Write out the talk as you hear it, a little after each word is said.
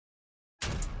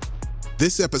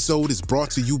This episode is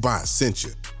brought to you by Essentia.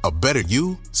 A better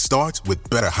you starts with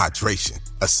better hydration.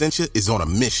 Essentia is on a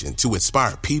mission to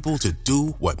inspire people to do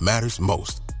what matters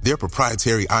most. Their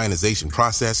proprietary ionization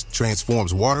process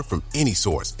transforms water from any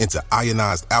source into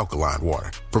ionized alkaline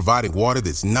water, providing water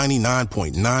that's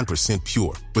 99.9%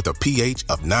 pure with a pH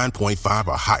of 9.5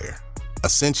 or higher.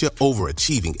 Essentia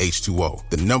Overachieving H2O,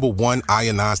 the #1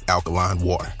 ionized alkaline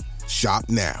water. Shop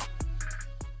now.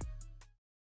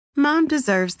 Mom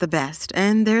deserves the best,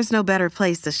 and there's no better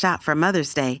place to shop for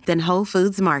Mother's Day than Whole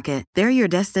Foods Market. They're your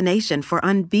destination for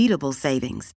unbeatable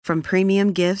savings, from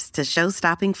premium gifts to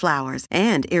show-stopping flowers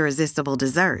and irresistible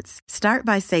desserts. Start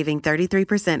by saving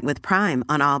 33% with Prime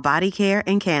on all body care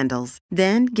and candles.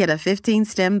 Then get a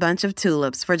 15-stem bunch of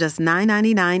tulips for just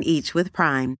 $9.99 each with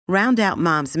Prime. Round out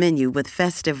Mom's menu with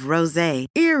festive rosé,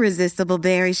 irresistible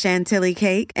berry chantilly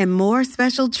cake, and more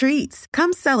special treats.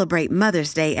 Come celebrate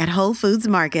Mother's Day at Whole Foods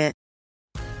Market.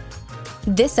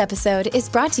 This episode is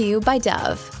brought to you by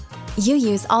Dove. You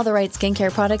use all the right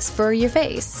skincare products for your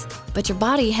face, but your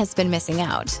body has been missing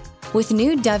out. With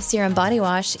new Dove Serum Body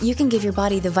Wash, you can give your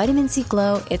body the vitamin C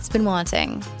glow it's been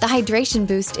wanting, the hydration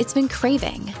boost it's been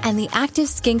craving, and the active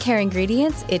skincare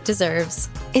ingredients it deserves.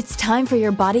 It's time for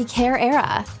your body care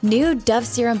era. New Dove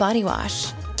Serum Body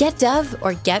Wash. Get Dove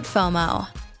or get FOMO.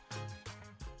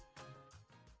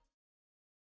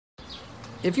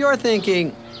 If you're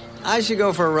thinking, I should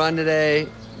go for a run today,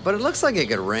 but it looks like it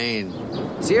could rain,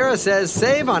 Sierra says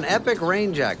save on epic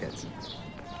rain jackets.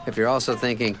 If you're also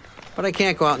thinking, but I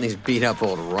can't go out in these beat-up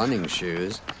old running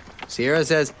shoes, Sierra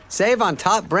says save on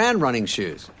top brand running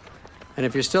shoes. And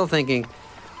if you're still thinking,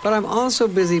 but I'm also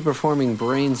busy performing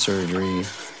brain surgery,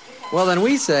 well then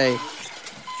we say,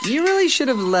 you really should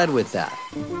have led with that.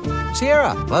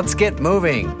 Sierra, let's get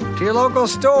moving to your local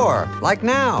store, like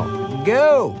now.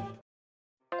 Go!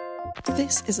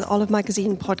 This is the Olive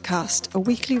Magazine podcast, a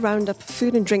weekly roundup of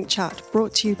food and drink chat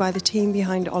brought to you by the team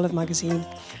behind Olive Magazine.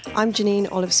 I'm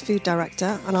Janine, Olive's food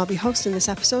director, and I'll be hosting this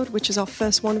episode, which is our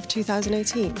first one of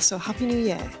 2018, so Happy New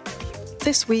Year.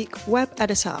 This week, web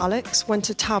editor Alex went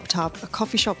to Tab Tab, a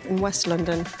coffee shop in West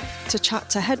London, to chat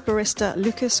to head barista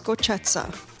Lucas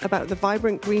Gorchetza about the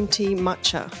vibrant green tea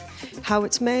matcha, how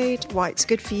it's made, why it's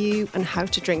good for you, and how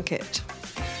to drink it.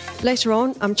 Later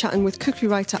on, I'm chatting with cookery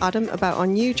writer Adam about our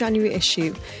new January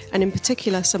issue, and in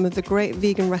particular some of the great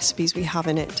vegan recipes we have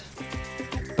in it.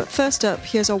 But first up,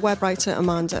 here's our web writer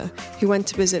Amanda, who went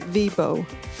to visit Vibo,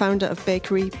 founder of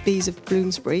bakery Bees of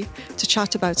Bloomsbury, to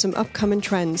chat about some upcoming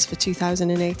trends for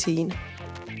 2018.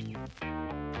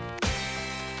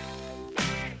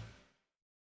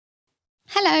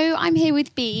 Hello, I'm here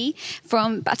with Bee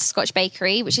from Butterscotch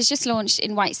Bakery, which has just launched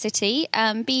in White City.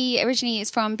 Bee originally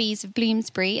is from Bees of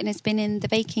Bloomsbury and has been in the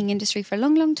baking industry for a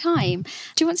long, long time.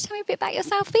 Do you want to tell me a bit about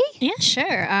yourself, Bee? Yeah,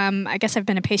 sure. I guess I've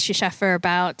been a pastry chef for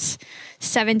about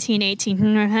 17,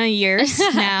 18 years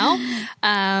now.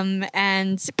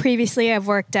 And previously I've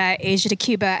worked at Asia to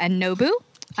Cuba and Nobu.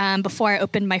 Before I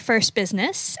opened my first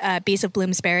business, Bees of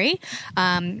Bloomsbury,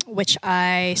 which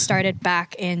I started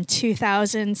back in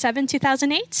 2007,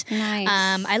 2008. Nice.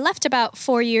 I left about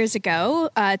 4 years ago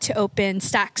to open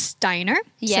Stack's Diner,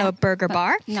 so a burger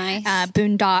bar, Nice.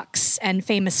 Boondocks, and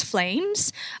Famous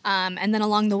Flames. And then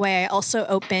along the way, I also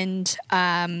opened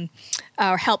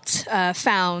or helped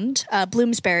found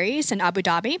Bloomsbury's in Abu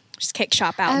Dhabi, which is a cake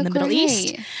shop out in the Middle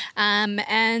East.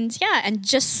 And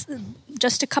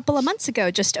just a couple of months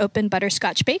ago, just opened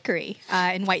Butterscotch Bakery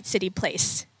in White City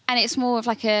Place. And it's more of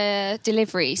like a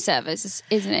delivery service,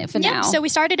 isn't it, for now? So we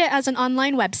started it as an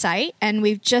online website, and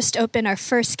we've just opened our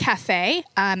first cafe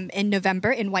in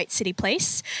November in White City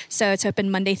Place. So it's open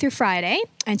Monday through Friday,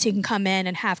 and so you can come in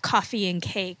and have coffee and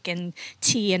cake and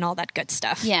tea and all that good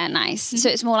stuff. Yeah, nice. Mm-hmm. So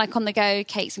it's more like on-the-go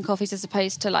cakes and coffees as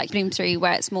opposed to like Bloomsbury,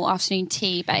 where it's more afternoon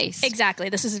tea based. Exactly.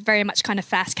 This is very much kind of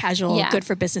fast casual, good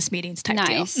for business meetings type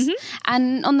deal. Nice. Mm-hmm.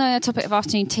 And on the topic of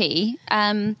afternoon tea,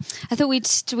 I thought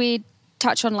we'd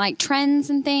touch on like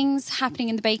trends and things happening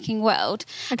in the baking world.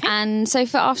 Okay. And so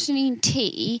for afternoon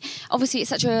tea, obviously it's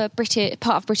such a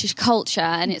part of British culture,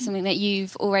 and it's something that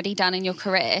you've already done in your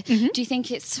career. Mm-hmm. Do you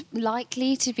think it's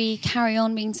likely to carry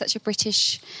on being such a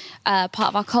British part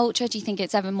of our culture? Do you think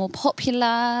it's ever more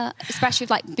popular, especially with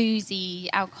like boozy,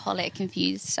 alcoholic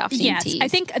infused afternoon teas? Yes, I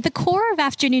think the core of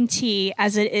afternoon tea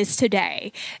as it is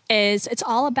today is it's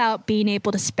all about being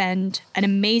able to spend an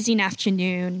amazing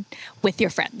afternoon with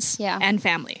your friends and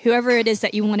family. Whoever it is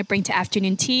that you want to bring to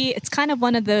afternoon tea, it's kind of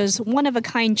one of those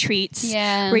one-of-a-kind treats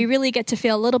where you really get to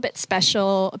feel a little bit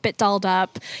special, a bit dolled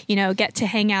up, get to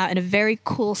hang out in a very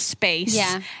cool space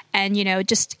and,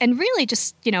 really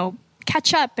just,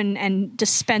 catch up and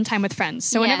just spend time with friends.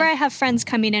 So whenever I have friends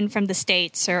coming in from the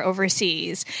States or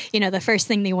overseas, the first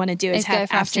thing they want to do is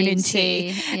have afternoon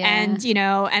tea. And,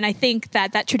 and I think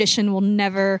that tradition will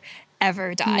never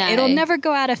ever die. No. It'll never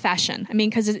go out of fashion. I mean,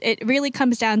 because it really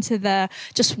comes down to the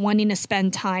just wanting to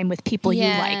spend time with people you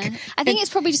like. I think it's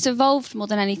probably just evolved more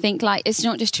than anything. Like, it's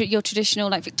not just your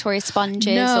traditional like Victoria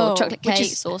sponges or chocolate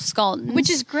cakes or scones, which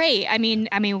is great. I mean,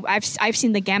 I've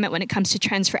seen the gamut when it comes to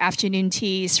trends for afternoon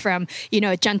teas, from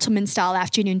a gentleman style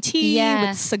afternoon tea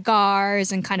with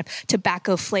cigars and kind of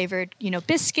tobacco flavored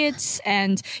biscuits,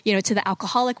 and to the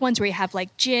alcoholic ones where you have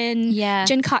like gin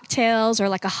cocktails, or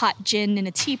like a hot gin in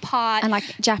a teapot. And like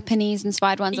Japanese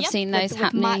inspired ones, I've seen those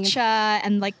happening. With matcha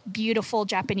and like beautiful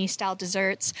Japanese style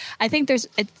desserts. I think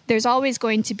there's always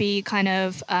going to be kind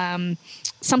of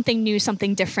something new,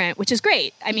 something different, which is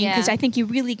great. I mean, because I think you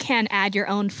really can add your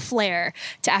own flair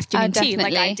to afternoon tea,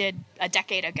 like I did a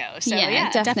decade ago. So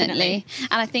definitely.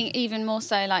 And I think even more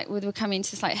so, like we're coming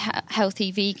to this like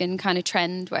healthy vegan kind of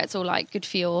trend where it's all like good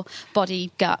for your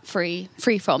body, gut, free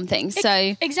from things.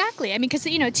 So exactly. I mean, because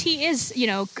tea is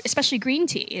especially green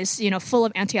tea is full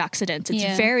of antioxidants.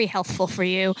 It's very healthful for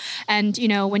you. And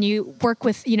when you work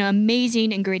with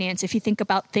amazing ingredients, if you think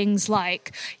about things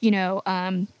like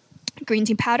green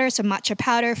tea powder, so matcha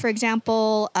powder, for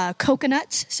example,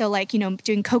 coconut. So like,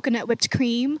 doing coconut whipped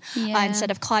cream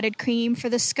instead of clotted cream for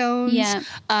the scones.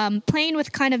 Playing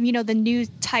with kind of, the new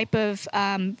type of,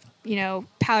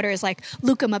 powders like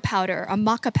lucuma powder or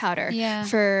maca powder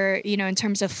for, in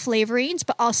terms of flavorings,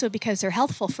 but also because they're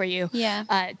healthful for you.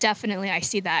 Definitely I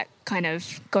see that kind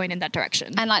of going in that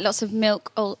direction. And like lots of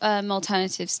milk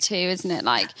alternatives too, isn't it?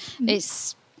 Like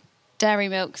it's... Dairy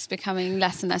milk's becoming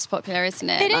less and less popular, isn't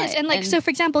it? It is. And so for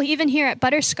example, even here at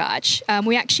Butterscotch,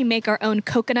 we actually make our own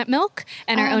coconut milk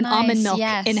and our own almond milk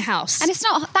in-house. And it's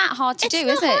not that hard to do,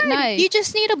 is it? No. You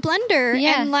just need a blender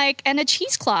and a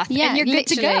cheesecloth and you're good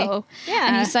to go. Yeah.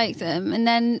 And you soak them. And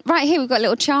then right here we've got a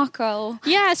little charcoal.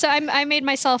 Yeah, so I made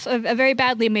myself a very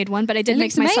badly made one, but I did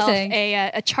make myself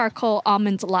a charcoal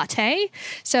almond latte.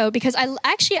 So because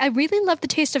I really love the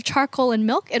taste of charcoal and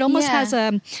milk. It almost has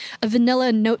a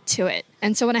vanilla note to it.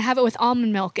 And so when I have it with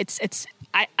almond milk,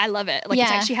 I love it. Like it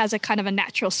actually has a kind of a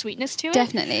natural sweetness to it.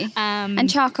 Definitely. And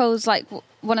charcoal's like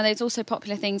one of those also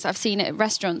popular things I've seen at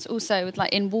restaurants also with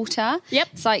like in water. Yep.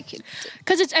 It's like...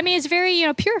 Because it's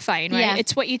very, purifying, right? Yeah.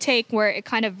 It's what you take where it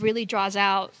kind of really draws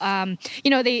out,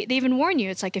 they even warn you.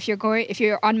 It's like if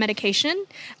you're on medication,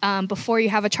 before you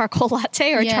have a charcoal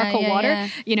latte or charcoal water,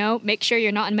 make sure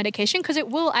you're not on medication because it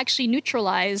will actually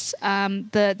neutralize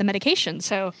the medication.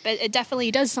 So it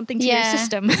definitely does something to your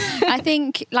system. I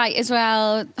think like as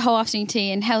well, whole afternoon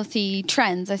tea and healthy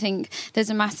trends, I think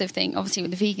there's a massive thing obviously with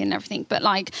the vegan and everything, but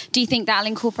like, do you think that'll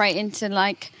incorporate into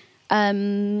like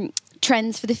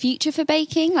trends for the future for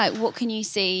baking? Like, what can you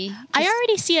see? I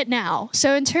already see it now.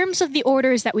 So in terms of the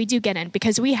orders that we do get in,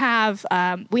 because we have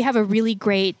a really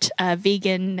great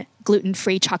vegan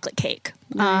gluten-free chocolate cake.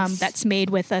 Nice. That's made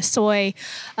with a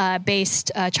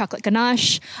soy-based chocolate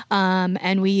ganache,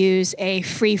 and we use a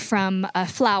free from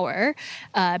flour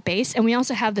base, and we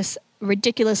also have this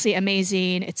ridiculously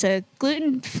amazing. It's a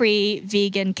gluten-free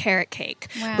vegan carrot cake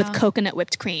with coconut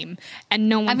whipped cream, and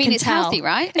no one can tell. I mean, it's healthy,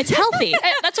 right? It's healthy.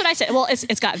 That's what I said. Well,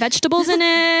 it's got vegetables in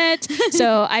it,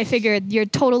 so I figured you're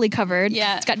totally covered.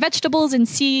 Yeah, it's got vegetables and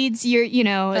seeds.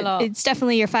 It's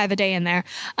definitely your 5 a day in there.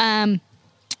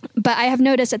 But I have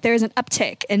noticed that there is an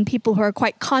uptick in people who are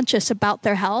quite conscious about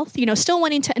their health, still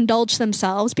wanting to indulge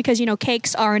themselves because,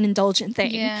 cakes are an indulgent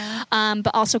thing,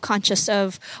 but also conscious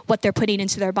of what they're putting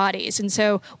into their bodies. And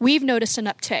so we've noticed an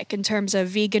uptick in terms of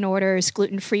vegan orders,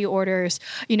 gluten-free orders,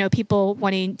 people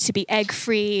wanting to be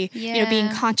egg-free, being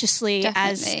consciously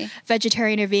as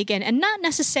vegetarian or vegan, and not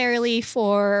necessarily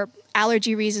for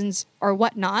allergy reasons or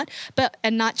whatnot,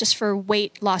 and not just for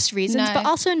weight loss reasons, but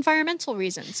also environmental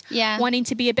reasons. Yeah, wanting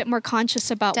to be a bit more conscious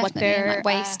about what they're like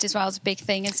waste as well is a big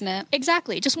thing, isn't it?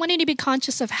 Exactly, just wanting to be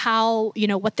conscious of how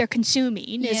what they're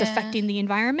consuming is affecting the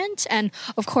environment, and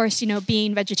of course,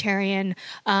 being vegetarian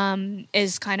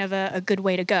is kind of a good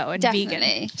way to go, and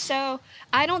vegan. So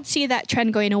I don't see that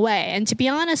trend going away. And to be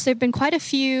honest, there have been quite a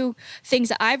few things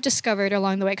that I've discovered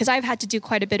along the way, because I've had to do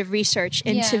quite a bit of research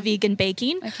into vegan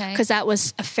baking, because that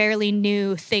was a fairly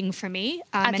new thing for me.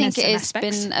 I think it has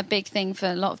been a big thing for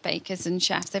a lot of bakers and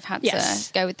chefs. They've had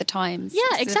to go with the times.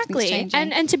 Yeah, exactly.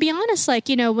 And to be honest,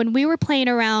 when we were playing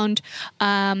around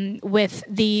with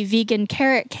the vegan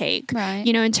carrot cake,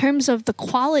 in terms of the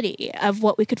quality of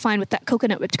what we could find with that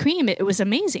coconut whipped cream, it was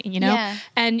amazing,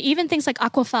 And even things like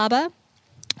aquafaba,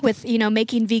 with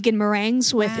making vegan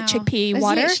meringues with chickpea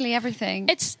water. Literally everything.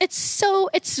 It's so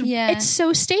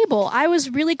stable. I was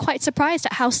really quite surprised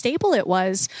at how stable it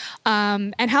was,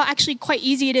 and how actually quite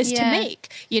easy it is to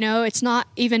make. It's not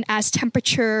even as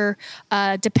temperature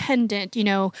dependent.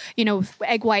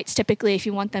 Egg whites typically, if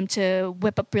you want them to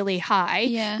whip up really high,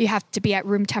 you have to be at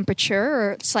room temperature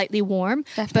or slightly warm.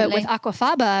 Definitely. But with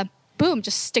aquafaba, boom,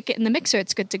 just stick it in the mixer.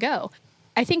 It's good to go.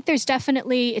 I think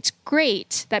it's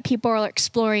great that people are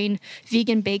exploring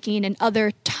vegan baking and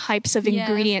other types of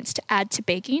ingredients to add to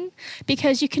baking,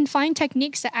 because you can find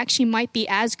techniques that actually might be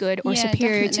as good or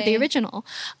superior to the original.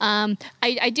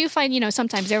 I do find,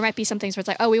 sometimes there might be some things where it's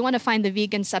like, oh, we want to find the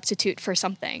vegan substitute for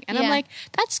something. And I'm like,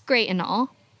 that's great and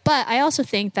all. But I also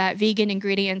think that vegan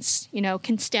ingredients,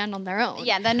 can stand on their own.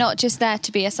 Yeah, they're not just there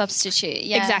to be a substitute.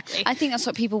 Yeah, exactly. I think that's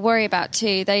what people worry about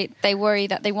too. They worry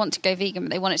that they want to go vegan, but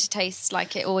they want it to taste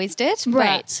like it always did.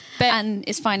 Right. And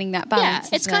it's finding that balance.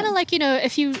 Yeah, it's kind of like,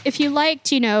 if you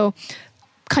liked,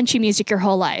 country music your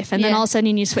whole life, and then all of a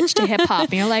sudden you switch to hip hop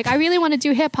and you're like, I really want to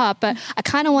do hip hop, but I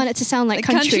kind of want it to sound like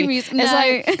country music. No. It's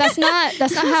like that's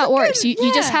not how it works.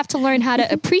 You just have to learn how to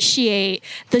appreciate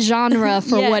the genre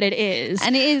for what it is.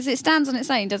 And it stands on its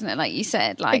own, doesn't it? Like you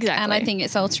said, exactly. And I think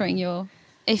it's altering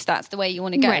if that's the way you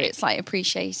want to go, it's like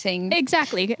appreciating.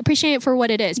 Exactly. Appreciate it for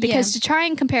what it is. Because to try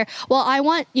and compare, I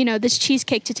want, this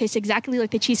cheesecake to taste exactly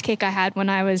like the cheesecake I had when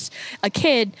I was a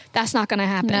kid. That's not going to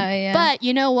happen. No, But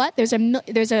you know what? There's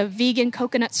a vegan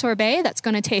coconut sorbet that's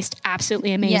going to taste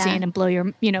absolutely amazing and blow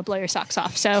your socks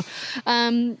off. So,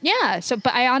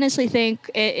 but I honestly think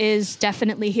it is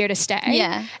definitely here to stay.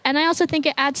 Yeah. And I also think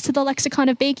it adds to the lexicon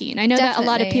of baking. I know that a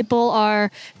lot of people are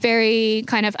very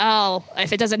kind of,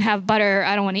 if it doesn't have butter,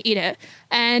 I don't want to eat it.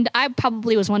 And I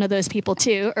probably was one of those people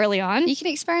too early on. You can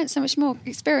experience so much more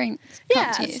can't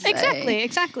you? So.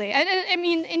 Exactly. And I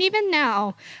mean, and even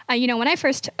now, when I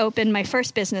first opened my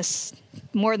first business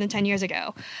more than 10 years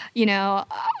ago,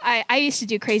 I used to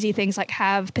do crazy things like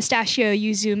have pistachio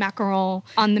yuzu macaron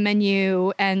on the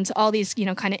menu and all these,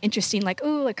 kind of interesting, like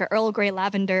a Earl Grey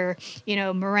lavender,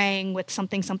 meringue with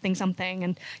something.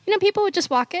 And, people would just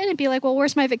walk in and be like, well,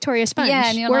 where's my Victoria sponge?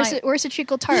 Yeah, and where's the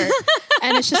treacle tart?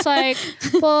 And it's just like,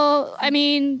 well, I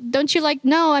mean, don't you like,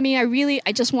 no, I mean,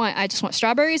 I just want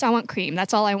strawberries. I want cream.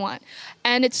 That's all I want.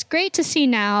 And it's great to see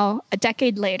now, a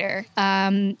decade later,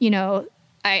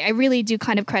 I really do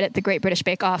kind of credit the Great British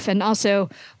Bake Off and also,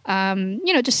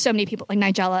 just so many people like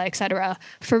Nigella, et cetera,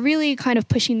 for really kind of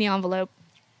pushing the envelope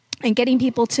and getting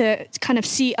people to kind of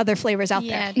see other flavors out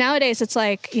there. Nowadays, it's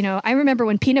like, I remember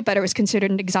when peanut butter was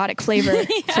considered an exotic flavor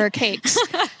for cakes.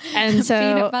 And so,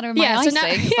 peanut butter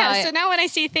so now when I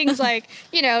see things like,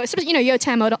 especially,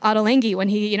 Yotam Ottolenghi, when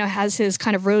he, has his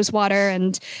kind of rose water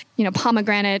and,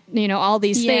 pomegranate, all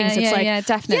these things, it's like,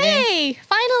 definitely. Yay,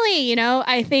 finally,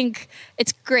 I think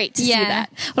it's great to see that.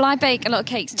 Well, I bake a lot of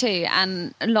cakes too,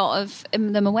 and a lot of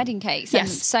them are wedding cakes. Yes. And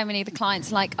so many of the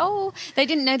clients are like, oh, they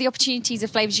didn't know the opportunities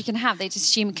of flavours you can have. They just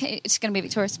assume it's going to be a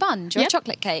Victoria sponge or a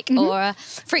chocolate cake or a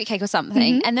fruit cake or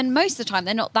something. And then most of the time,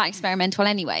 they're not that experimental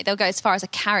anyway. They'll go as far as a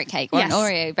carrot cake or an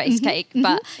Oreo-based cake.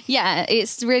 But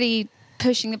it's really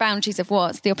pushing the boundaries of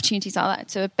what the opportunities are there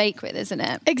to bake with, isn't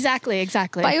it? Exactly.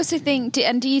 But I also think,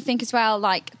 do you think as well,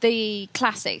 like the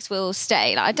classics will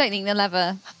stay? Like, I don't think they'll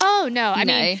ever. Oh no! I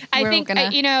mean, I think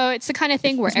it's the kind of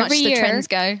thing where every year,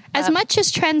 as much as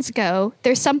trends go,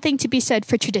 there's something to be said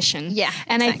for tradition. Yeah,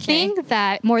 and I think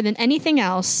that more than anything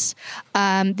else,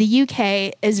 the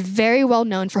UK is very well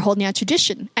known for holding on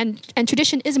tradition, and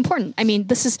tradition is important. I mean,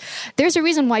 there's a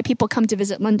reason why people come to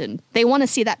visit London. They want to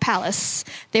see that palace.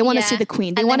 They want to see the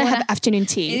Queen. They want to have afternoon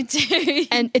tea.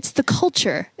 And it's the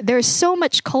culture. There's so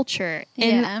much culture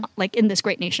in this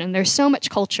great nation. There's so much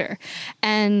culture.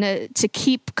 And to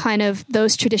keep kind of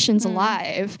those traditions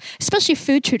alive, especially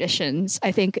food traditions,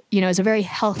 I think, is a very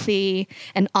healthy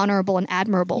and honorable and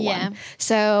admirable one.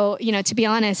 So, to be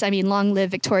honest, I mean, long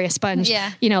live Victoria Sponge.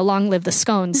 Long live the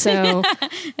scone. So,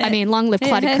 I mean, long live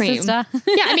clotted cream.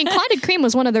 I mean, clotted cream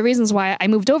was one of the reasons why I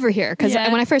moved over here. Because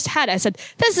when I first had it, I said,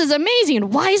 this is amazing.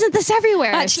 Why isn't this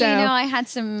everywhere? Actually, I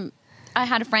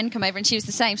had a friend come over and she was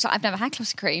the same. So I've never had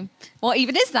clotted cream. What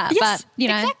even is that? Yes,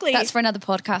 but, that's for another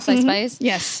podcast, I suppose.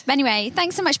 Yes. But anyway,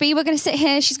 thanks so much, Bea. We're going to sit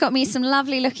here. She's got me some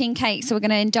lovely looking cakes. So we're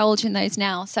going to indulge in those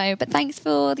now. So, but thanks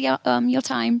for your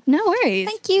time. No worries.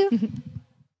 Thank you.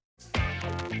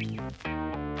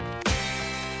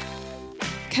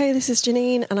 Okay, this is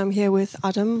Janine, and I'm here with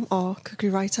Adam, our cookery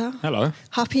writer. Hello.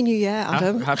 Happy New Year,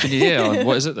 Adam. Happy New Year. On,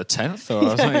 what is it, the 10th?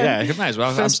 Or something? Yeah, it may as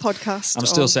well. First podcast. I'm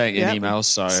still saying it in emails,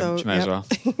 so you may as well.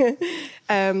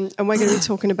 And we're going to be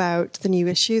talking about the new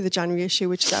issue, the January issue,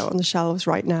 which is out on the shelves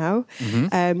right now.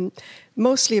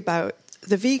 Mostly about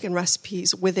the vegan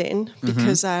recipes within,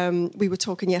 because we were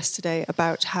talking yesterday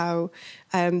about how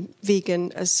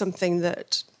vegan is something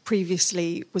that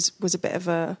previously was a bit of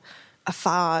a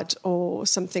fad, or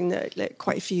something that like,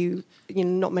 quite a few,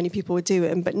 not many people were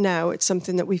doing, but now it's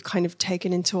something that we've kind of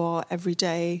taken into our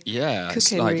everyday cooking.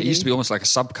 It's like, really. It used to be almost like a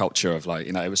subculture of like,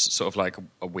 it was sort of like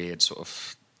a weird sort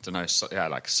of,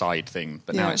 like side thing,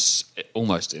 but now it's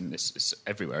almost it's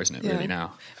everywhere, isn't it? Really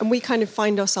now. And we kind of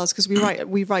find ourselves, because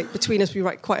we write between us, we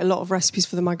write quite a lot of recipes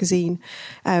for the magazine.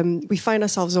 We find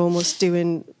ourselves almost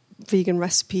doing vegan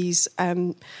recipes.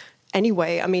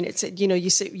 Anyway, I mean, it's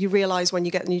you realise when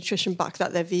you get the nutrition back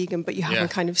that they're vegan, but you haven't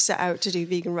kind of set out to do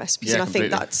vegan recipes, and I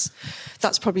think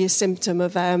that's probably a symptom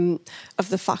of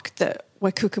the fact that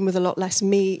we're cooking with a lot less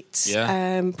meat,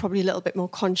 probably a little bit more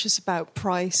conscious about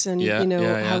price and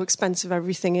how expensive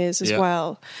everything is as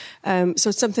well. So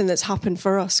it's something that's happened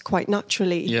for us quite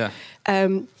naturally.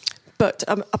 But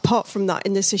apart from that,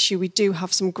 in this issue, we do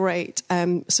have some great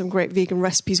vegan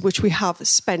recipes, which we have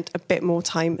spent a bit more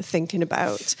time thinking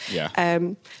about.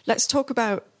 Let's talk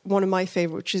about one of my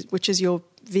favourite, which is your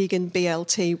vegan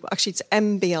BLT. Actually, it's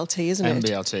MBLT, isn't it?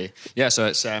 MBLT. Yeah, so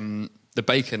it's the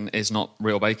bacon is not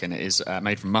real bacon. It is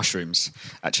made from mushrooms,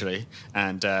 actually.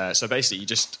 And so basically, you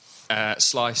just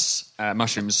slice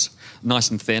mushrooms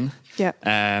nice and thin.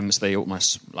 So they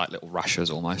almost like little rashers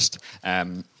almost.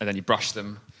 And then you brush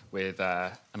them with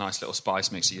a nice little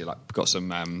spice mix. You got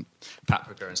some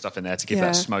paprika and stuff in there to give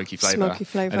that smoky flavour.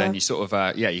 And then you sort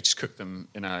of you just cook them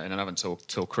in an oven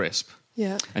till crisp.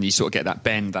 And you sort of get that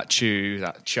bend, that chew,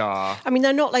 that char. I mean,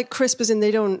 they're not like crisp as in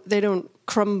they don't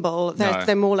crumble.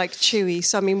 They're more like chewy.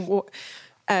 So I mean,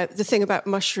 the thing about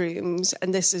mushrooms,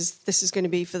 and this is going to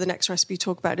be for the next recipe we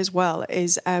talk about as well,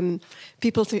 is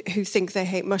people who think they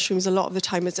hate mushrooms a lot of the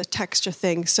time it's a texture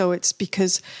thing. So it's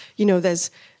because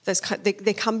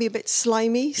they can be a bit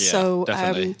slimy. So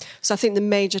I think the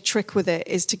major trick with it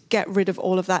is to get rid of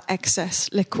all of that excess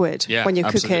liquid when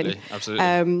you're cooking. Absolutely.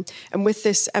 And with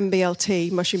this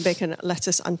MBLT, mushroom, bacon,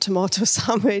 lettuce and tomato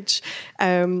sandwich,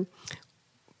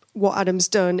 what Adam's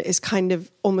done is kind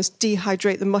of almost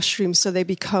dehydrate the mushrooms so they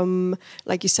become,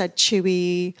 like you said,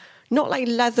 chewy. Not like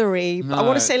leathery. No. I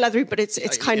want to say leathery, but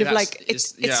it's kind of like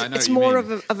it's more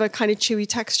of a kind of chewy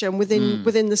texture, and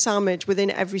within the sandwich, within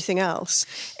everything else,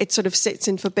 it sort of sits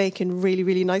in for bacon really,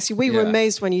 really nicely. We were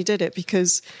amazed when you did it,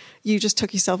 because you just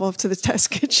took yourself off to the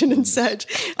test kitchen and said,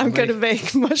 I'm going to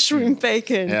make mushroom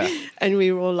bacon. And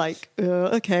we were all like,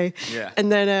 okay.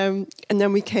 And then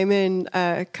we came in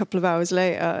a couple of hours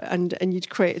later and you'd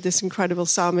created this incredible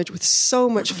sandwich with so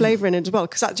much flavour in it as well.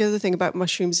 Because that's the other thing about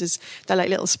mushrooms is they're like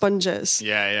little sponges.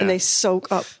 And they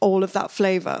soak up all of that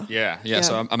flavour.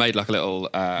 So I made like a little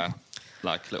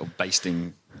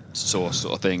basting sauce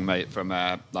sort of thing made from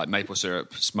like maple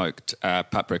syrup, smoked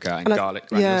paprika and garlic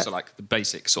granules. So like the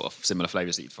basic sort of similar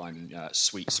flavours that you'd find in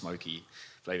sweet, smoky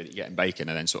flavour that you get in bacon,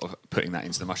 and then sort of putting that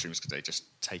into the mushrooms because they just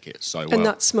take it so well. And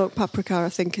that smoked paprika, I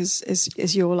think,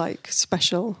 is your like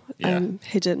special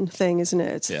hidden thing, isn't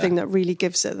it? It's the thing that really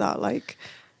gives it that like...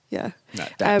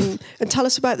 and tell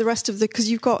us about the rest of because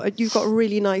you've got a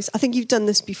really nice. I think you've done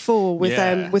this before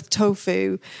with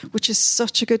tofu, which is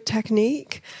such a good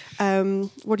technique.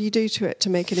 What do you do to it to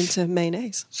make it into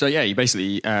mayonnaise? So you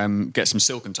basically get some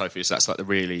silken tofu. So that's like the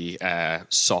really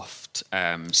soft,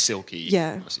 silky.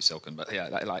 Obviously silken, but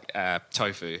like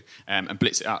tofu, and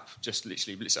blitz it up. Just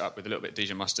literally blitz it up with a little bit of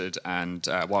Dijon mustard and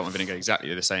white wine vinegar,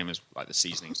 exactly the same as like the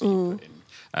seasonings that you put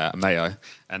in mayo.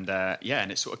 And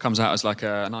and it sort of comes out as like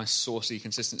a nice saucy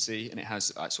consistency, and it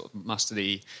has like sort of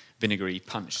mustardy, vinegary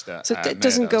punch that. So it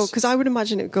doesn't go, because I would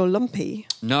imagine it would go lumpy.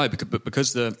 No,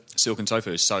 because the silken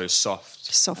tofu is so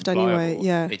soft anyway.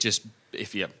 It just,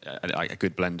 if you like a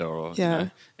good blender, or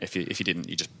if you didn't,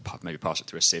 you just maybe pass it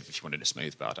through a sieve if you wanted it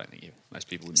smooth. But I don't think most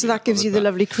people would. So that gives you the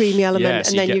lovely creamy element,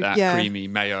 and then you get that creamy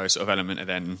mayo sort of element, and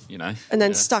then and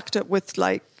then stacked up with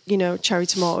like cherry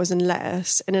tomatoes and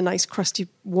lettuce in a nice crusty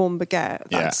warm baguette.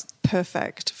 That's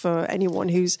perfect for anyone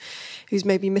who's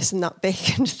maybe missing that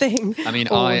bacon thing. I mean,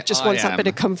 or just wants that bit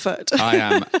of comfort. I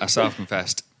am a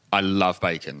self-confessed. I love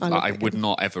bacon. I would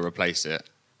not ever replace it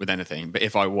with anything. But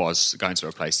if I was going to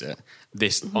replace it,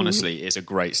 this honestly is a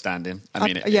great stand-in. I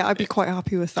mean, I'd be quite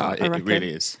happy with that. I reckon. It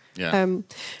really is. Yeah. And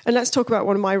let's talk about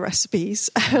one of my recipes.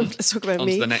 Let's talk about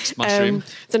me. The next mushroom.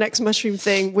 The next mushroom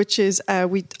thing, which is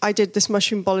I did this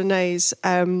mushroom bolognese.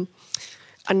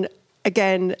 And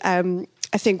again,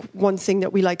 I think one thing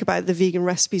that we like about the vegan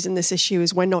recipes in this issue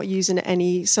is we're not using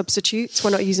any substitutes.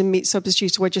 We're not using meat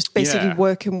substitutes. We're just basically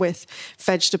working with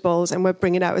vegetables, and we're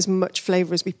bringing out as much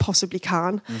flavour as we possibly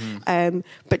can,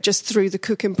 but just through the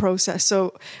cooking process.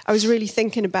 So I was really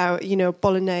thinking about,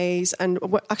 bolognese, and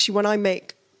actually when I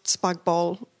make spag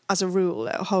bol, as a rule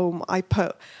at home, I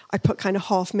put kind of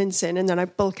half mince in, and then I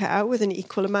bulk it out with an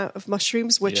equal amount of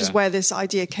mushrooms, which is where this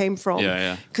idea came from.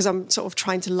 Because I'm sort of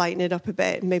trying to lighten it up a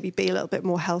bit and maybe be a little bit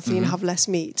more healthy and have less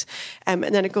meat. And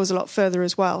then it goes a lot further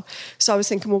as well. So I was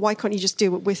thinking, well, why can't you just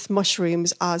do it with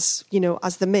mushrooms as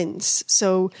the mince?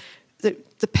 So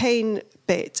the pain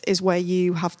bit is where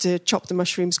you have to chop the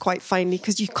mushrooms quite finely,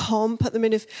 because you can't put them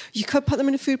in you could put them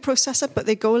in a food processor, but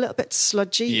they go a little bit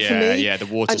sludgy for me. The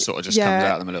water sort of just comes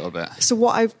out of them a little bit. So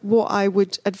what I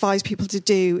would advise people to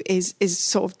do is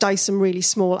sort of dice them really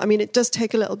small. I mean, it does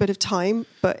take a little bit of time,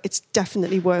 but it's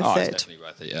definitely worth it. It's definitely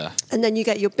worth it, yeah. And then you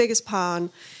get your biggest pan,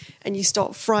 and you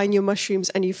start frying your mushrooms,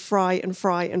 and you fry and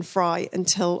fry and fry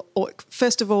until,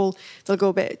 first of all, they'll go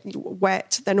a bit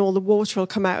wet, then all the water will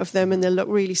come out of them and they'll look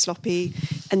really sloppy,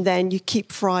 and then you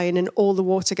keep frying and all the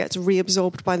water gets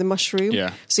reabsorbed by the mushroom.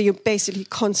 Yeah. So you're basically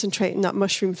concentrating that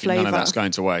mushroom flavour. None of that's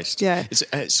going to waste. Yeah.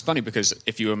 It's funny because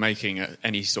if you were making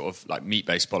any sort of like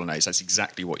meat-based bolognese, that's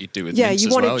exactly what you do with mince you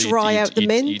as want well. to dry out the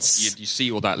mince. You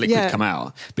see all that liquid come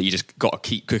out, but you just got to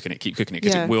keep cooking it,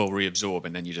 because it will reabsorb,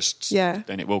 and then you just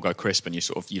then it will go crisp, and you've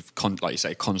like you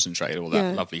say, concentrated all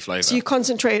that lovely flavour. So you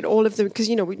concentrated all of them, because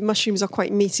mushrooms are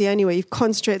quite meaty anyway. You've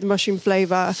concentrated the mushroom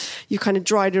flavour, you kind of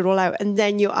dried it all out, and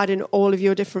then you're adding all of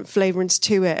your different flavourings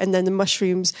to it, and then the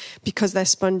mushrooms, because they're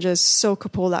sponges, soak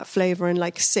up all that flavour and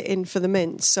like sit in for the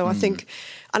mince. So I think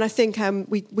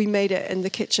we made it in the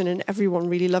kitchen and everyone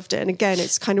really loved it. And again,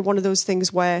 it's kind of one of those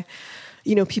things where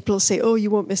people will say, oh,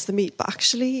 you won't miss the meat. But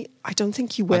actually, I don't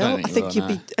think you will. I think you'd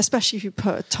be, especially if you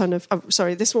put a ton of,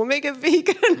 sorry, this won't make it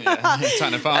vegan. A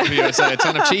ton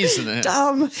of cheese in it.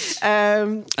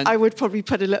 Damn. I would probably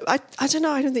put a little, I don't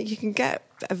know, I don't think you can get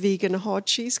a vegan hard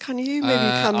cheese, can you? Maybe you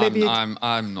can. Maybe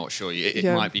I'm not sure. It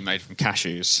might be made from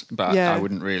cashews, but I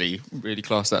wouldn't really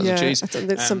class that as a cheese. I think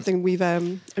that's something we've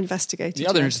investigated. The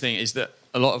other interesting thing is that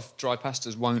a lot of dry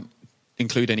pastas won't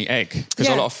include any egg, because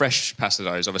a lot of fresh pasta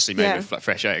dough is obviously made with like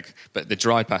fresh egg, but the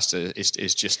dry pasta is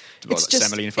just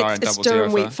semolina flour and double zero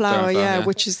durum wheat flour,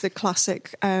 which is the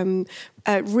classic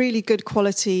really good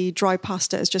quality dry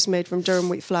pasta is just made from durum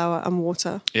wheat flour and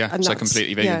water. And so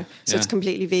completely vegan. So it's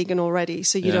completely vegan already,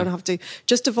 so you don't have to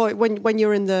just avoid when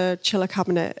you're in the chiller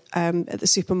cabinet at the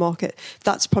supermarket.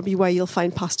 That's probably where you'll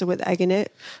find pasta with egg in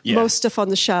it. Most stuff on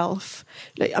the shelf,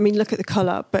 look at the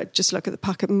colour, but just look at the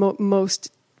packet.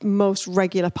 Most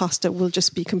regular pasta will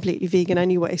just be completely vegan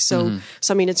anyway. So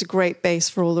I mean, it's a great base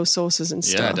for all those sauces and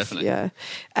stuff. Yeah, definitely. Yeah.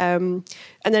 And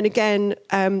then again,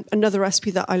 another recipe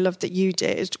that I love that you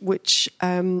did, which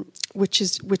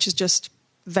is just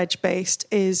veg-based,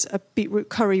 is a beetroot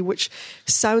curry, which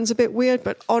sounds a bit weird,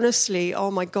 but honestly, oh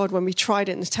my God, when we tried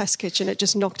it in the test kitchen, it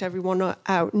just knocked everyone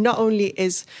out. Not only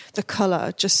is the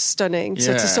colour just stunning,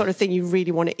 so it's the sort of thing you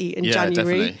really want to eat in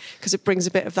January, because it brings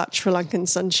a bit of that Sri Lankan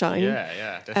sunshine.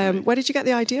 Yeah, definitely. Where did you get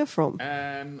the idea from?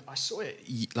 I saw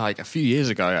it like a few years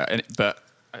ago, but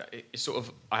it's sort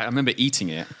of, I remember eating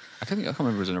it. I can't remember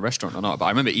if it was in a restaurant or not, but I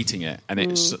remember eating it, and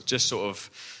it's just sort of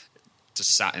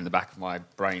just sat in the back of my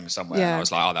brain somewhere. And I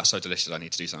was like, oh, that's so delicious, I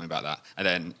need to do something about that. And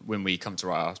then when we come to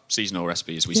write our seasonal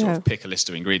recipes, we sort of pick a list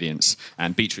of ingredients,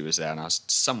 and beetroot was there, and I was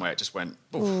somewhere, it just went,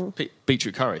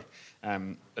 beetroot curry.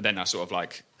 But then I sort of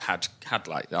like had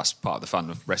like, that's part of the fun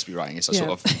of recipe writing, is I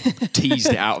sort of teased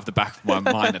it out of the back of my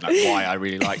mind, and like why I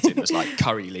really liked it. It was like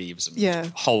curry leaves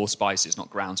and whole spices, not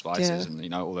ground spices,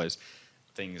 and all those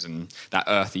things, and that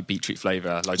earthy beetroot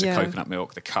flavour, loads of coconut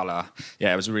milk, the colour.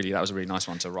 That was a really nice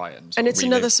one to write. And it's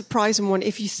another surprising one.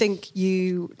 If you think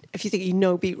you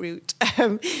know beetroot,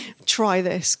 try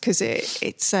this, because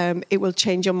it will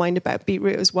change your mind about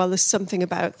beetroot as well. There's something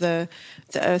about the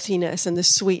earthiness and the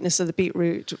sweetness of the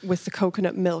beetroot with the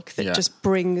coconut milk that just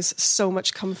brings so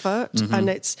much comfort, and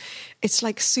it's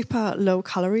like super low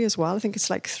calorie as well. I think it's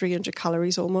like 300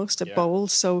 calories almost a bowl,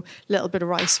 so a little bit of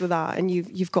rice with that, and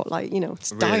you've got like,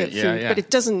 it's really, diet food, but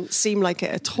it doesn't seem like it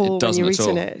at all when you're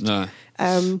eating it. No.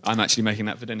 I'm actually making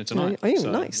that for dinner tonight. Oh,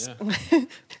 so, nice. Yeah.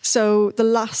 So the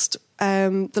last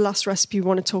recipe we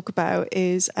want to talk about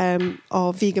is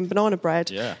our vegan banana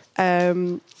bread.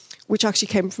 Which actually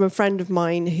came from a friend of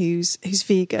mine who's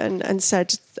vegan, and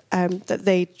said that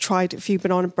they tried a few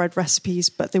banana bread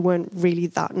recipes, but they weren't really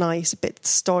that nice, a bit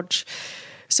stodgy.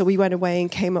 So we went away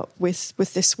and came up with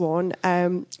this one.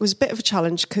 It was a bit of a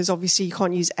challenge, because obviously you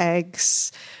can't use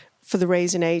eggs. for the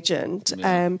raisin agent.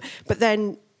 But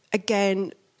then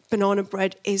again, banana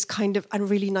bread is kind of a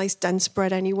really nice dense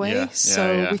bread anyway.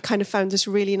 We kind of found this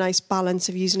really nice balance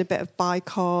of using a bit of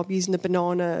bicarb, using the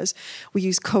bananas. We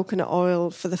use coconut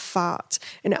oil for the fat,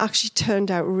 and it actually turned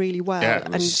out really well. Yeah,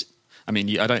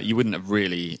 you wouldn't have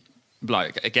really,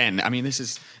 this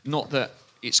is not that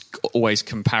it's always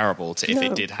comparable to if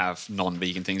it did have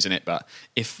non-vegan things in it, but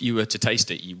if you were to taste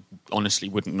it, you honestly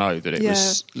wouldn't know that it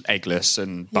was eggless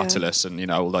and butterless and,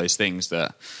 all those things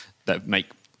that make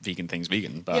vegan things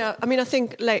vegan. But I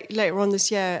think later on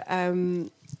this year,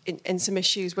 in some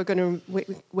issues, we're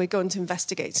going to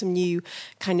investigate some new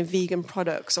kind of vegan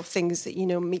products or things that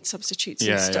meat substitutes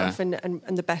and stuff, and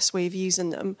the best way of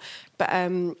using them.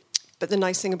 But the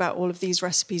nice thing about all of these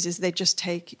recipes is they just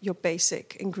take your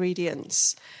basic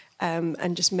ingredients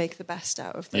and just make the best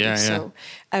out of them. So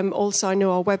also, I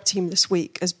know our web team this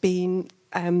week has been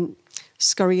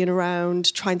scurrying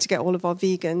around trying to get all of our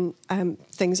vegan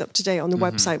things up to date on the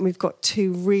website. And we've got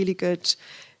 2 really good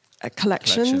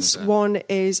collections. One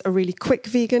is a really quick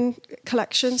vegan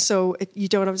collection, so you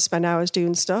don't have to spend hours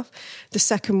doing stuff. The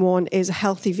second one is a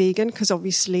healthy vegan, because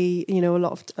obviously, a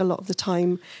lot of the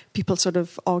time people sort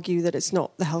of argue that it's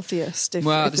not the healthiest. There's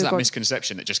that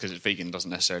misconception that just because it's vegan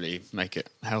doesn't necessarily make it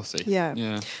healthy.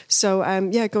 So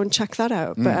go and check that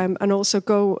out. But and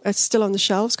also it's still on the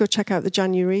shelves. Go check out the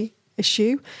January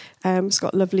issue. It's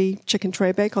got lovely chicken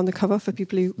tray bake on the cover for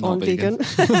people who aren't vegan.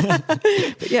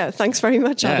 But thanks very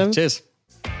much, Adam. Cheers.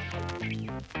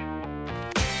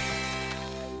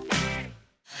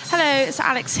 Hello, it's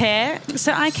Alex here.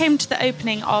 So I came to the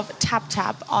opening of Tab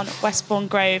Tab on Westbourne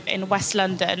Grove in West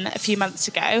London a few months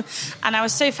ago, and I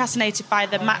was so fascinated by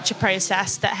the matcha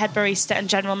process that head barista and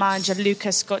general manager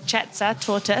Lucas Gorchetza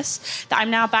taught us that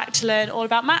I'm now back to learn all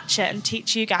about matcha and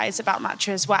teach you guys about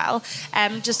matcha as well.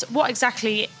 Just what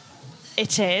exactly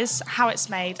it is, how it's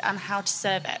made, and how to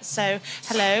serve it. So,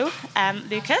 hello,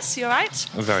 Lucas, you all right?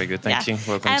 Very good, thank you.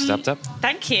 Welcome to Tap Tap.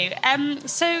 Thank you.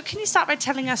 So, can you start by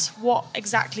telling us what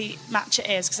exactly matcha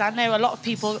is? Because I know a lot of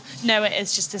people know it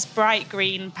as just this bright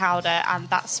green powder, and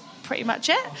that's pretty much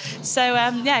it. So,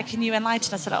 can you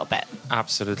enlighten us a little bit?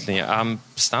 Absolutely.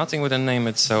 Starting with the name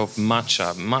itself,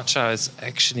 matcha. Matcha is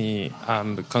actually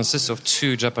consists of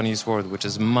 2 Japanese words, which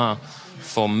is ma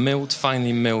for milled,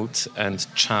 finely milled, and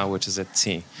cha, which is a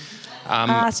tea.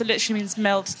 So it literally means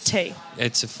milled tea.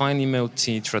 It's a finely milled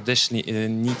tea. Traditionally, it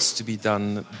needs to be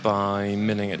done by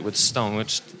milling it with stone,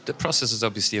 which the process is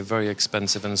obviously very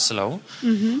expensive and slow,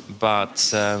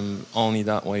 but only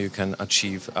that way you can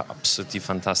achieve absolutely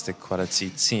fantastic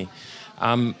quality tea.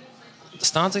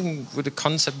 Starting with the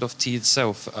concept of tea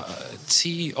itself,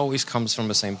 tea always comes from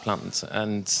the same plant,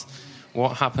 and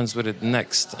what happens with it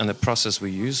next and the process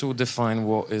we use will define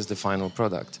what is the final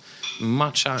product.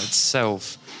 Matcha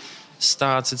itself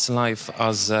starts its life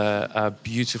as a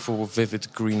beautiful, vivid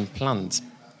green plant.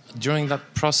 During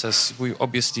that process, we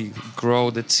obviously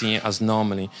grow the tea as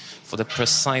normally. For the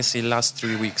precisely last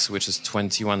 3 weeks, which is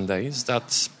 21 days,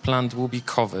 that plant will be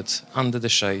covered under the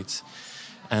shade.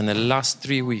 And the last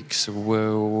 3 weeks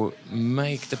will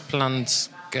make the plant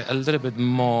get a little bit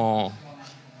more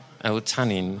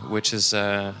L-tannin, which is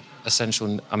an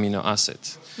essential amino acid.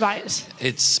 Right.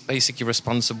 It's basically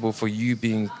responsible for you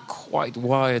being quite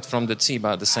wired from the tea,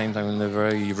 but at the same time in a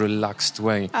very relaxed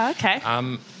way. Oh, okay.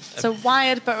 So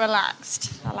wired but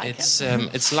relaxed. I like it.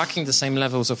 It's lacking the same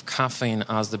levels of caffeine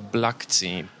as the black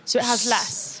tea. So it has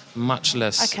less? Much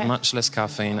less. Okay. Much less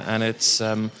caffeine, and it's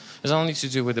only to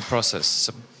do with the process.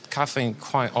 So caffeine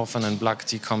quite often in black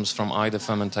tea comes from either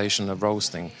fermentation or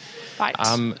roasting. Right.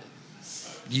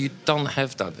 You don't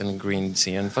have that in green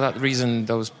tea, and for that reason,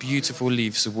 those beautiful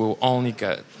leaves will only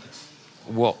get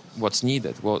what's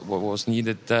needed. What was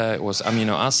needed there was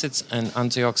amino acids and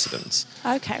antioxidants.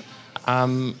 Okay.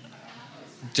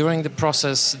 During the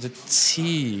process, the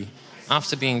tea,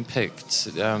 after being picked,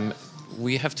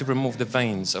 we have to remove the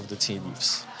veins of the tea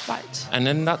leaves. Right. And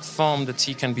in that form, the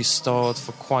tea can be stored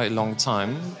for quite a long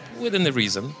time, within the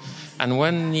reason, and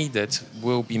when needed,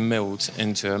 will be milled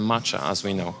into a matcha, as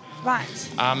we know. Right.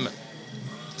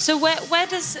 So where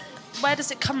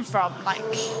does it come from? Like,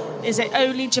 is it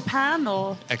only Japan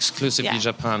or exclusively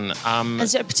Japan?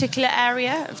 Is it a particular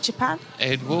area of Japan?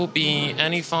 It will be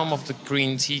any form of the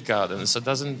green tea garden. So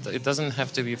it doesn't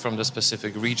have to be from the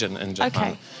specific region in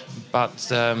Japan. Okay.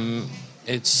 But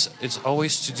it's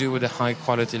always to do with the high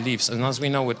quality leaves. And as we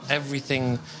know, with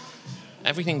everything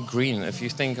everything green, if you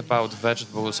think about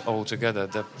vegetables altogether,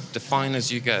 the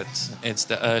finest you get, it's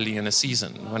the early in the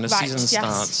season, when the season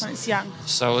starts. When it's young.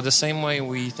 So the same way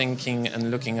we thinking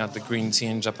and looking at the green tea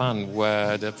in Japan,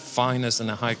 where the finest and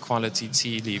the high quality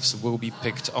tea leaves will be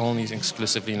picked only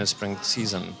exclusively in the spring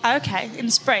season. Okay, in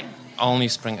spring. Only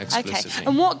spring exclusively. Okay,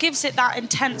 and what gives it that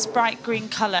intense bright green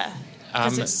colour?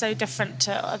 Because it's so different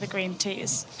to other green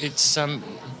teas. It's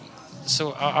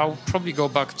so I'll probably go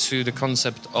back to the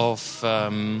concept of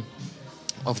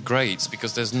grades,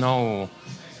 because there's no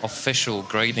official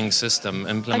grading system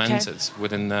implemented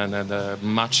within the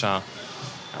matcha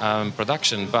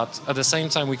production. But at the same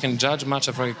time, we can judge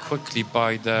matcha very quickly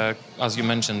by the, as you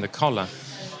mentioned, the color.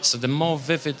 So the more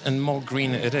vivid and more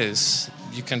green it is,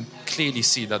 you can clearly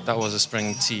see that was a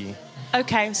spring tea.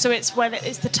 Okay, so it's when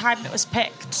it's the time that it was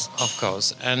picked. Of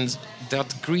course, and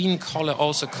that green color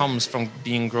also comes from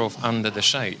being grown under the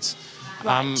shade.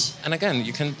 Right. And again,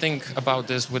 you can think about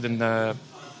this within the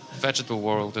vegetable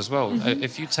world as well.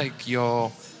 If you take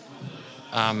your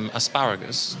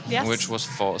asparagus, which was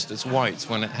forced, it's white.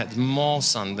 When it had more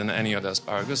sun than any other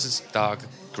asparagus, it's dark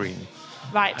green.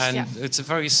 Right. And it's a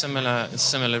very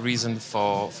similar reason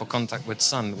for contact with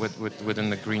sun within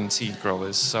the green tea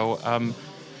growers.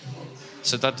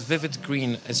 So that vivid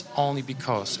green is only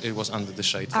because it was under the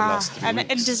shade for the last 3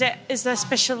 weeks. And is there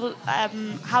special?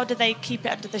 How do they keep it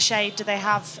under the shade? Do they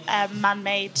have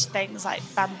man-made things like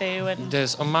bamboo and?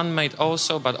 There's a man-made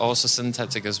also, but also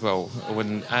synthetic as well.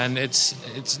 And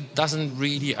it doesn't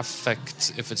really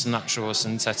affect if it's natural or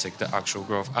synthetic, the actual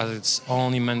growth, as it's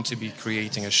only meant to be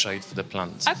creating a shade for the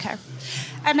plant. Okay,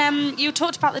 and you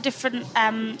talked about the different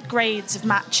grades of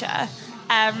matcha.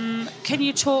 Can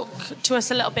you talk to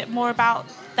us a little bit more about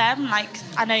them? Like,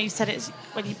 I know you said it's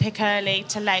when you pick early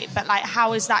to late, but like,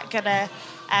 how is that going to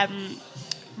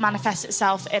manifest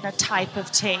itself in a type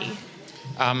of tea?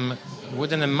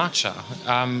 Within a matcha,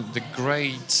 the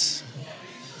grades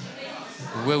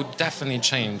will definitely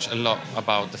change a lot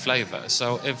about the flavor.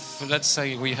 So if, let's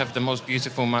say, we have the most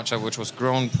beautiful matcha which was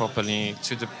grown properly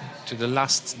to the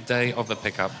last day of the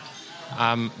pickup,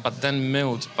 but then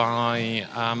milled by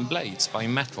blades, by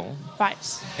metal. Right.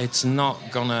 It's not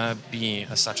gonna be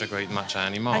such a great matcha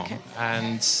anymore. Okay.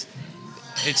 And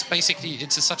it's basically,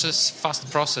 such a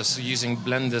fast process using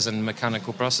blenders and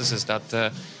mechanical processes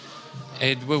that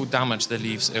it will damage the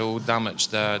leaves, it will damage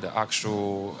the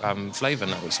actual flavor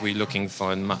notes we're looking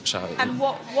for in matcha. And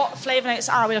what flavor notes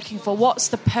are we looking for? What's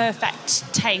the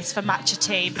perfect taste for matcha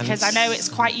tea? Because I know it's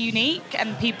quite unique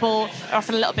and people are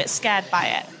often a little bit scared by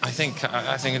it. I think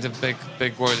it's a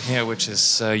big word here, which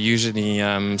is usually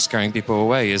scaring people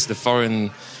away, is the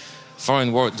foreign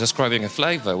word describing a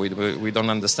flavor we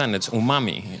don't understand. It's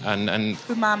umami, and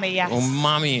umami, yes.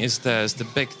 Umami is the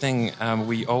big thing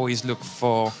we always look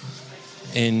for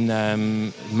in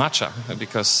matcha,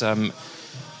 because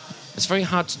it's very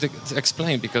hard to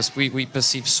explain, because we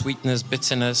perceive sweetness,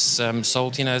 bitterness,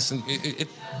 saltiness, and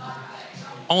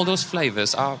all those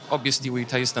flavors are, obviously we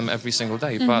taste them every single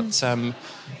day, but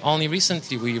only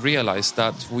recently we realized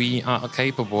that we are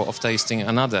capable of tasting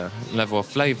another level of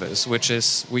flavors, which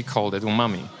is, we call it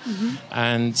umami.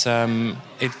 And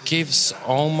it gives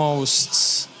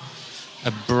almost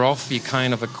a brothy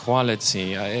kind of a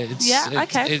quality.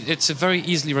 It's a very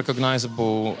easily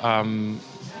recognizable,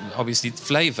 obviously,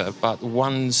 flavor, but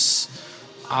once,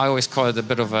 I always call it a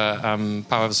bit of a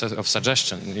power of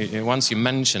suggestion. Once you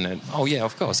mention it, oh yeah,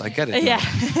 of course, I get it. Yeah.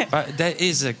 But there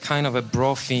is a kind of a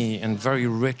brothy and very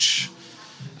rich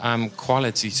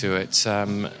quality to it.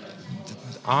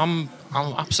 I'm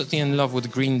absolutely in love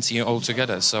with green tea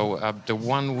altogether. So the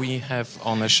one we have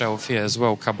on the shelf here as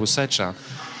well, Kabusecha,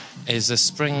 is a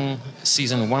spring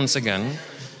season once again.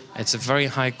 It's a very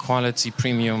high quality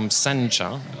premium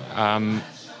sencha,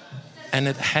 and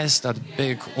it has that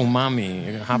big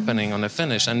umami happening on the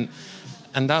finish, and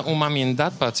that umami in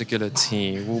that particular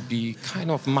tea will be kind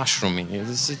of mushroomy.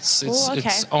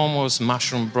 It's almost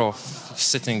mushroom broth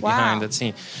sitting behind the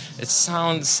tea. It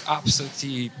sounds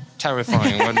absolutely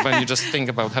terrifying when you just think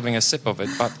about having a sip of it,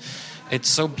 but it's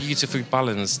so beautifully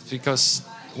balanced, because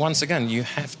once again you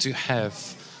have to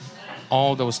have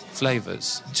all those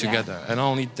flavors together, and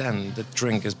only then the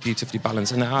drink is beautifully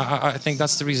balanced. And I think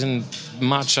that's the reason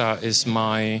matcha is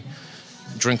my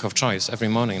drink of choice every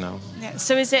morning now. Yeah.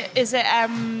 So is it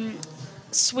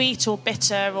sweet or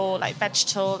bitter or like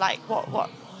vegetable, like what?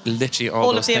 Literally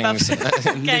all those things.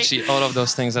 Okay. Literally all of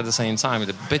those things at the same time.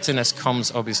 The bitterness comes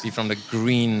obviously from the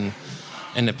green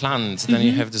in the plant, then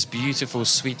you have this beautiful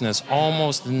sweetness,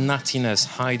 almost nuttiness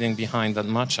hiding behind that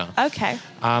matcha. Okay.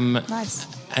 Nice.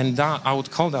 And that, I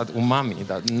would call that umami,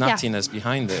 that nuttiness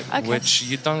behind it, which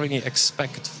you don't really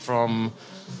expect from...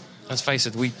 Let's face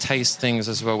it, we taste things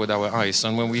as well with our eyes,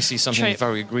 and when we see something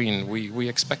very green, we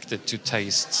expect it to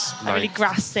taste like really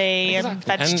grassy and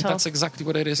vegetable. And that's exactly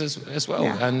what it is as well.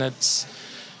 Yeah.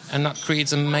 And that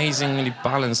creates amazingly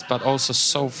balanced, but also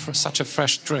such a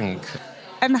fresh drink.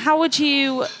 And how would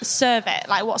you serve it?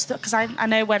 Like, because I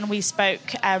know when we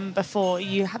spoke before,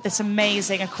 you had this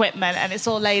amazing equipment, and it's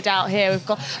all laid out here. We've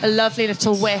got a lovely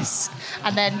little whisk,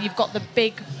 and then you've got the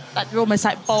big, like they're almost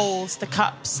like bowls, the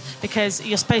cups, because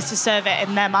you're supposed to serve it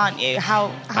in them, aren't you?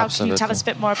 How can you tell us a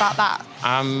bit more about that?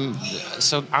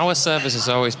 So our service has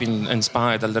always been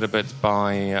inspired a little bit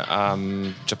by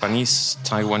Japanese,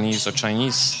 Taiwanese, or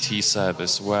Chinese tea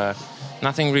service, where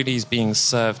nothing really is being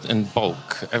served in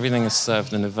bulk. Everything is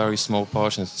served in a very small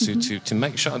portions to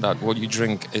make sure that what you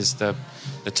drink is the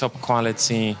top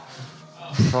quality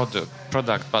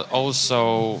product, but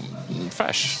also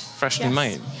freshly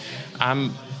made.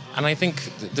 And I think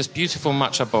this beautiful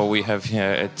matcha bowl we have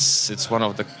here, it's one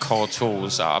of the core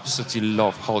tools. I absolutely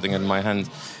love holding it in my hand.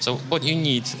 So what you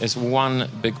need is one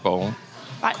big bowl.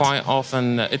 Right. Quite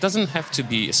often, it doesn't have to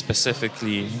be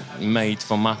specifically made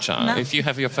for matcha. No. If you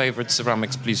have your favorite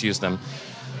ceramics, please use them.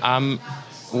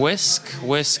 Whisk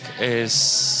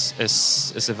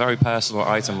is a very personal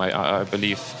item, I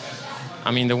believe.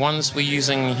 I mean, the ones we're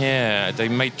using here, they're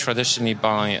made traditionally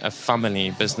by a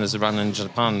family business run in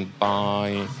Japan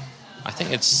by, I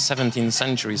think it's 17th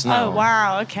centuries now. Oh,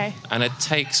 wow, okay. And it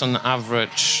takes on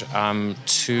average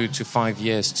 2 to 5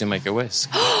 years to make a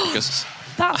whisk. Because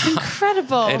that's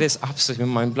incredible. It is absolutely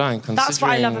mind-blowing. That's what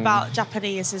I love about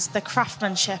Japanese, is the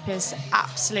craftsmanship is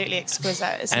absolutely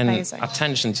exquisite. It's amazing. And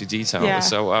attention to detail. Yeah.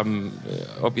 So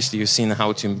obviously you've seen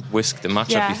how to whisk the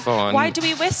matcha before. And why do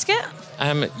we whisk it?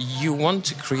 You want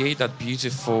to create that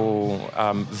beautiful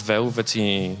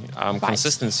velvety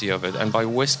consistency of it, and by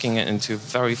whisking it into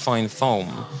very fine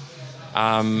foam,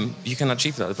 you can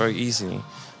achieve that very easily.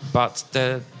 But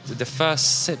the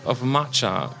first sip of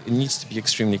matcha, it needs to be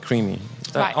extremely creamy.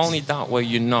 Only that way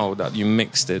you know that you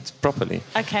mixed it properly.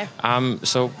 Okay.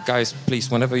 So guys,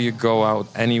 please, whenever you go out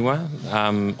anywhere,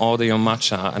 order your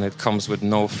matcha and it comes with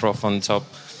no froth on top.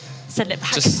 Send it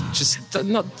back.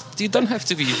 You don't have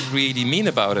to be really mean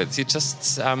about it. You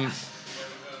just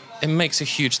it makes a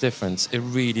huge difference. It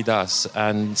really does.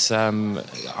 And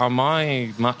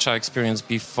my matcha experience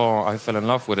before I fell in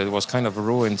love with it was kind of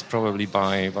ruined probably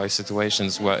by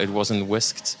situations where it wasn't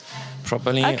whisked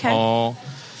properly or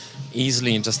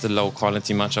easily just the low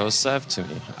quality matcha was served to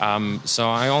me. So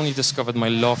I only discovered my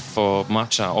love for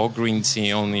matcha or green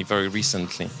tea only very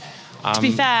recently. To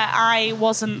be fair, I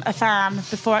wasn't a fan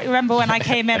before. I remember when I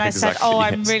came in, I said,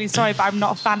 I'm really sorry, but I'm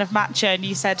not a fan of matcha. And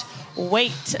you said,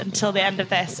 wait until the end of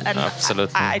this. And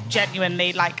absolutely. I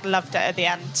genuinely loved it at the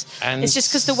end. And it's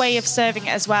just because the way of serving it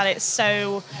as well, it's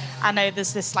so... I know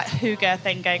there's this hygge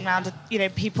thing going around. You know,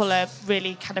 people are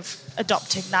really kind of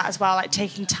adopting that as well,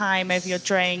 taking time over your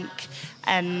drink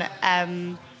and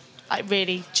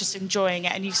really just enjoying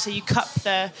it. And you cup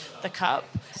the cup,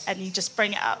 and you just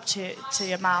bring it up to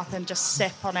your mouth and just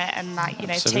sip on it and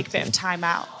take a bit of time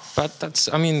out. But that's,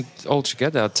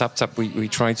 altogether at Tap, we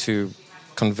try to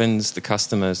convince the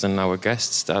customers and our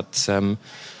guests that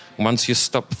once you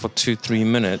stop for 2-3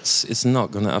 minutes, it's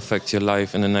not going to affect your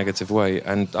life in a negative way.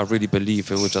 And I really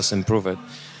believe it will just improve it.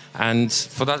 And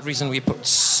for that reason, we put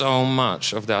so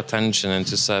much of the attention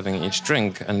into serving each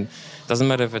drink. And it doesn't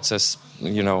matter if it's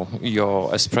your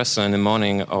espresso in the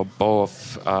morning or bowl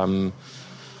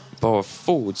of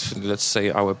food, let's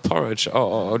say our porridge,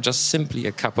 or just simply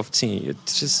a cup of tea.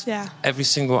 It's just every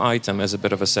single item is a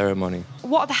bit of a ceremony.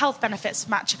 What are the health benefits of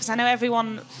matcha? Because I know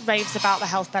everyone raves about the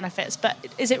health benefits, but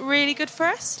is it really good for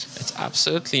us? It's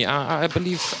absolutely. I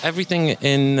believe everything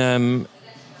in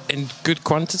good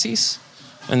quantities,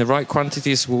 and the right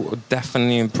quantities will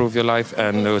definitely improve your life,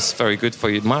 and it's very good for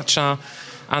you. Matcha,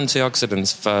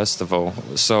 antioxidants first of all,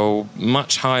 so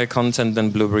much higher content than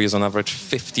blueberries, on average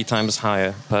 50 times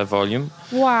higher per volume.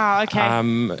 Wow, okay.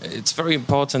 It's very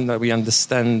important that we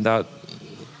understand that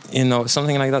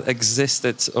something like that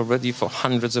existed already for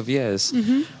hundreds of years.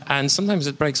 Mm-hmm. And sometimes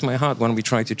it breaks my heart when we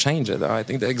try to change it. I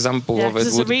think the example of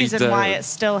it would be why it's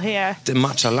still here. The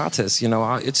matcha lattes,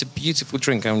 it's a beautiful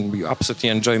drink and we absolutely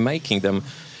enjoy making them.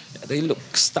 They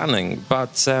look stunning,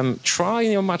 but try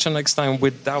your matcha next time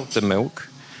without the milk.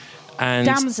 And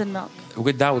damson milk.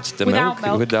 Without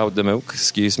the milk,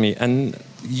 excuse me, and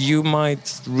you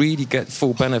might really get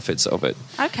full benefits of it.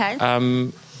 Okay.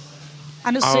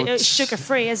 And it's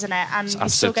sugar-free, isn't it? And you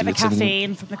still get the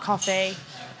caffeine from the coffee.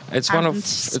 It's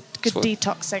good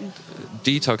detoxing.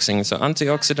 Detoxing, so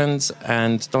antioxidants,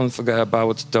 and don't forget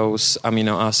about those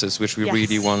amino acids which we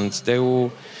really want. They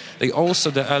also,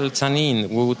 the L-theanine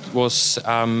was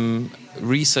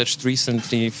researched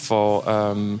recently for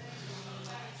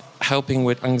helping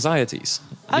with anxieties.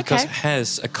 Because it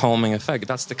has a calming effect.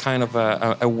 That's the kind of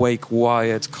awake,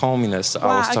 wired calminess that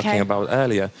I was talking about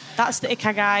earlier. That's the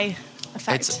Ikigai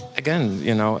effect. It's, again,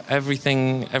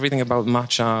 everything about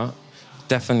matcha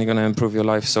definitely going to improve your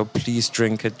life. So please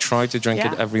drink it. Try to drink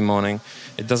it every morning.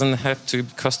 It doesn't have to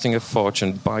be costing a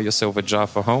fortune. Buy yourself a jar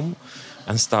for home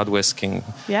and start whisking.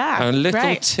 Yeah, a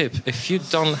little tip: if you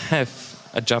don't have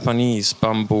a Japanese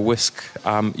bamboo whisk,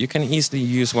 you can easily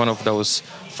use one of those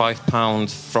 5-pound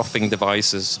frothing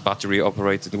devices,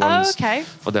 battery-operated ones,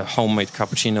 for the homemade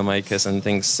cappuccino makers and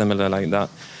things similar like that.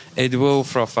 It will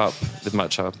froth up the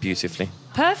matcha beautifully.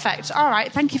 Perfect. All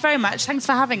right. Thank you very much. Thanks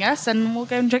for having us, and we'll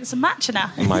go and drink some matcha now.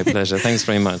 My pleasure. Thanks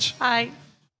very much. Bye.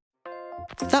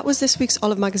 That was this week's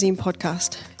Olive Magazine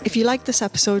podcast. If you liked this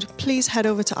episode, please head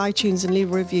over to iTunes and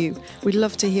leave a review. We'd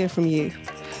love to hear from you.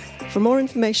 For more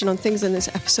information on things in this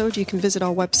episode, you can visit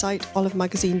our website,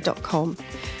 olivemagazine.com.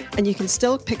 And you can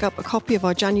still pick up a copy of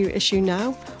our January issue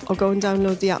now, or go and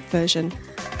download the app version.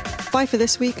 Bye for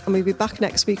this week, and we'll be back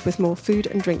next week with more food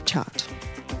and drink chat.